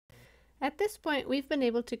At this point, we've been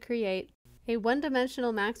able to create a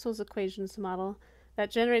one-dimensional Maxwell's equations model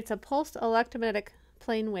that generates a pulsed electromagnetic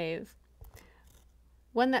plane wave,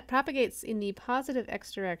 one that propagates in the positive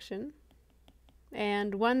x direction,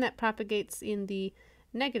 and one that propagates in the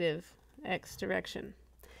negative x direction.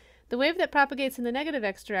 The wave that propagates in the negative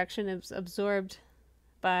x direction is absorbed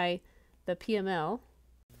by the PML.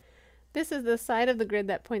 This is the side of the grid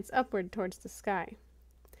that points upward towards the sky.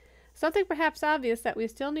 Something perhaps obvious that we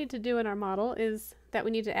still need to do in our model is that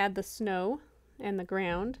we need to add the snow and the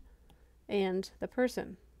ground and the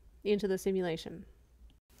person into the simulation.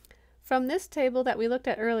 From this table that we looked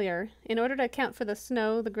at earlier, in order to account for the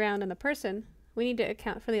snow, the ground, and the person, we need to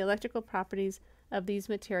account for the electrical properties of these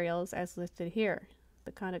materials as listed here,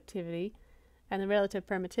 the conductivity and the relative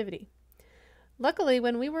permittivity. Luckily,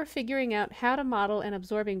 when we were figuring out how to model an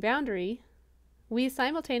absorbing boundary, we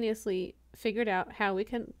simultaneously figured out how we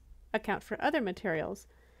can account for other materials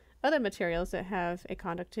that have a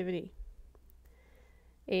conductivity.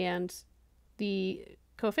 And the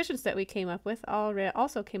coefficients that we came up with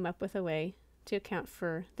also came up with a way to account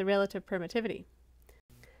for the relative permittivity.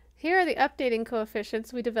 Here are the updating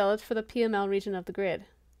coefficients we developed for the PML region of the grid.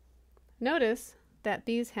 Notice that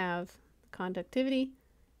these have conductivity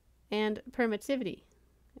and permittivity.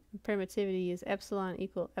 Permittivity is epsilon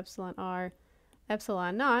equal epsilon r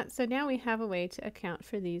epsilon naught, so now we have a way to account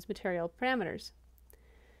for these material parameters.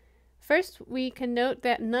 First, we can note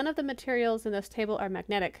that none of the materials in this table are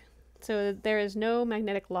magnetic, so there is no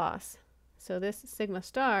magnetic loss. So this sigma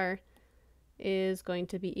star is going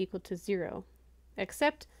to be equal to 0,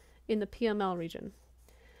 except in the PML region.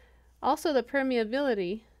 Also, the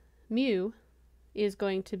permeability, mu, is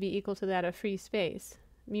going to be equal to that of free space,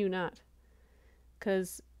 mu naught,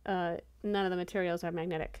 because none of the materials are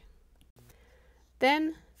magnetic.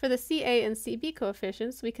 Then, for the CA and CB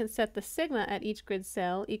coefficients, we can set the sigma at each grid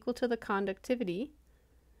cell equal to the conductivity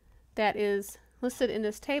that is listed in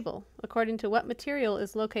this table, according to what material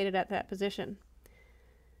is located at that position.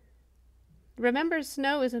 Remember,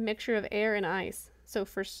 snow is a mixture of air and ice. So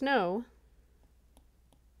for snow,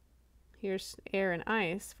 here's air and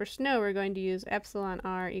ice. For snow, we're going to use epsilon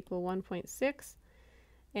r equal 1.6,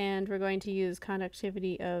 and we're going to use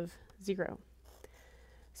conductivity of 0.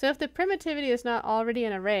 So if the permittivity is not already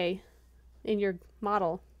an array in your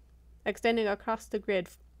model, extending across the grid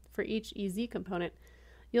for each EZ component,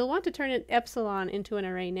 you'll want to turn an epsilon into an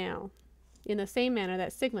array now, in the same manner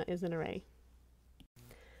that sigma is an array.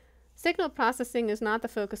 Signal processing is not the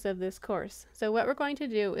focus of this course, so what we're going to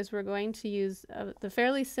do is we're going to use the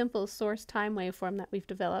fairly simple source time waveform that we've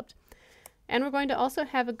developed, and we're going to also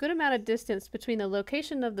have a good amount of distance between the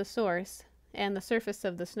location of the source and the surface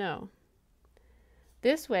of the snow.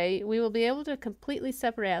 This way, we will be able to completely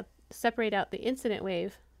separate out the incident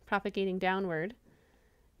wave propagating downward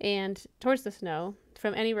and towards the snow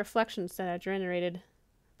from any reflections that are generated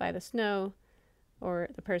by the snow or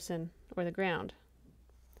the person or the ground.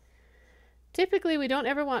 Typically, we don't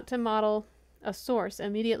ever want to model a source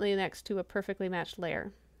immediately next to a perfectly matched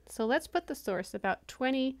layer. So let's put the source about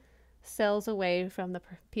 20 cells away from the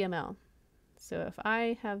PML. So if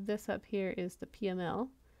I have this up here is the PML,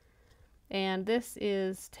 and this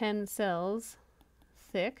is 10 cells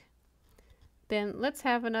thick, then let's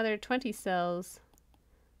have another 20 cells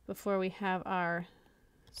before we have our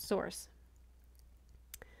source.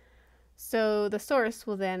 So the source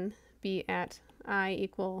will then be at I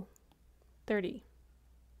equal 30.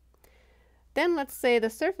 Then let's say the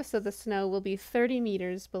surface of the snow will be 30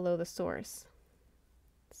 meters below the source.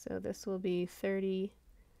 So this will be 30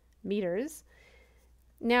 meters.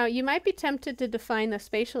 Now you might be tempted to define the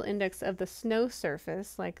spatial index of the snow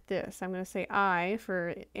surface like this. I'm going to say I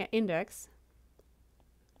for index,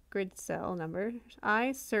 grid cell number,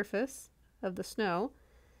 I surface of the snow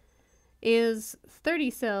is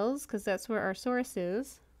 30 cells, because that's where our source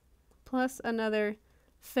is, plus another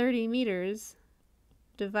 30 meters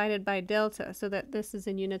divided by delta, so that this is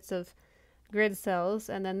in units of grid cells,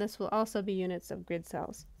 and then this will also be units of grid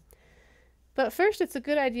cells. But first, it's a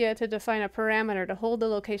good idea to define a parameter to hold the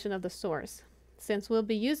location of the source, since we'll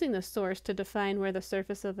be using the source to define where the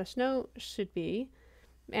surface of the snow should be,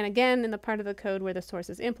 and again in the part of the code where the source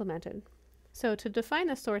is implemented. So to define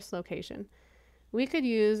the source location, we could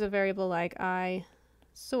use a variable like I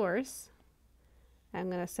source. I'm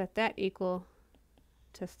going to set that equal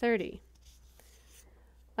to 30.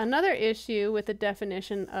 Another issue with the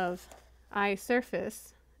definition of I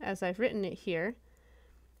surface, as I've written it here,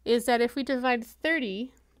 is that if we divide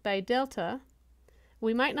 30 by delta,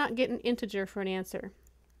 we might not get an integer for an answer.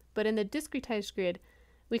 But in the discretized grid,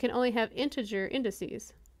 we can only have integer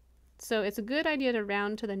indices. So it's a good idea to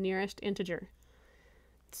round to the nearest integer.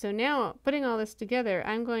 So now, putting all this together,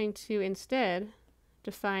 I'm going to instead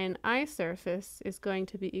define I surface is going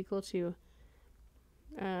to be equal to,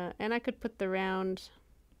 and I could put the round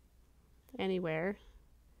anywhere.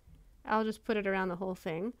 I'll just put it around the whole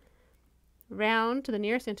thing. Round to the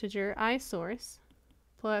nearest integer, I source,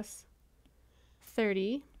 plus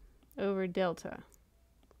 30 over delta.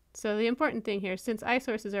 So the important thing here, since I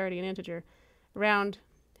source is already an integer, round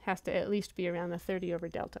has to at least be around the 30 over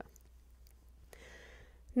delta.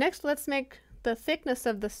 Next, let's make the thickness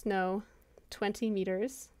of the snow 20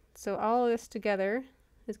 meters. So all of this together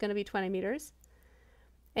is going to be 20 meters.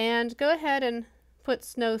 And go ahead and put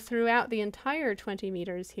snow throughout the entire 20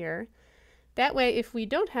 meters here. That way, if we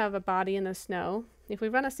don't have a body in the snow, if we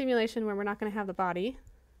run a simulation where we're not going to have the body,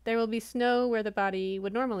 there will be snow where the body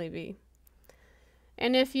would normally be.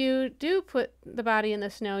 And if you do put the body in the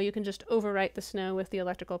snow, you can just overwrite the snow with the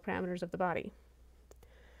electrical parameters of the body.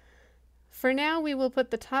 For now, we will put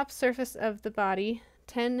the top surface of the body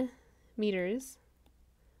 10 meters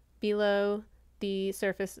below the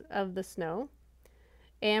surface of the snow.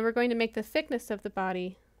 And we're going to make the thickness of the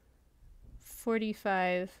body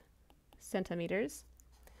 45 centimeters.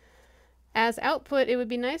 As output, it would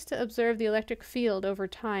be nice to observe the electric field over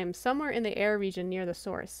time somewhere in the air region near the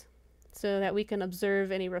source, so that we can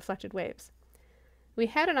observe any reflected waves. We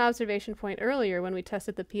had an observation point earlier when we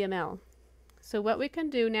tested the PML. So what we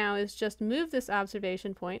can do now is just move this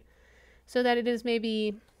observation point so that it is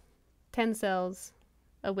maybe 10 cells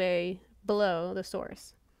away below the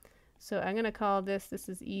source. So I'm going to call this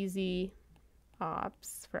is easy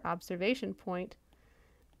ops for observation point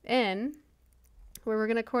n, where we're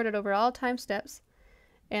going to chord it over all time steps,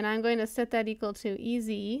 and I'm going to set that equal to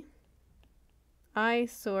EZ I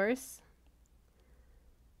source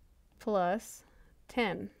plus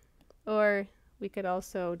 10. Or we could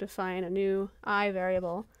also define a new I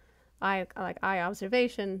variable, like I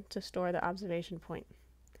observation, to store the observation point.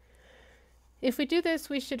 If we do this,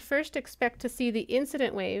 we should first expect to see the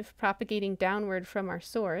incident wave propagating downward from our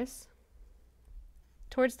source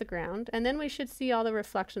towards the ground, and then we should see all the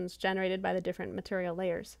reflections generated by the different material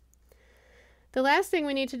layers. The last thing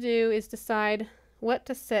we need to do is decide what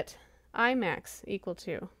to set Imax equal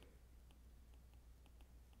to.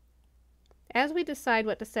 As we decide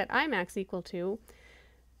what to set Imax equal to,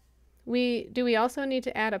 we also need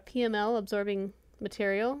to add a PML absorbing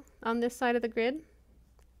material on this side of the grid?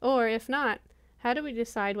 Or if not, how do we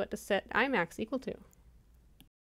decide what to set Imax equal to?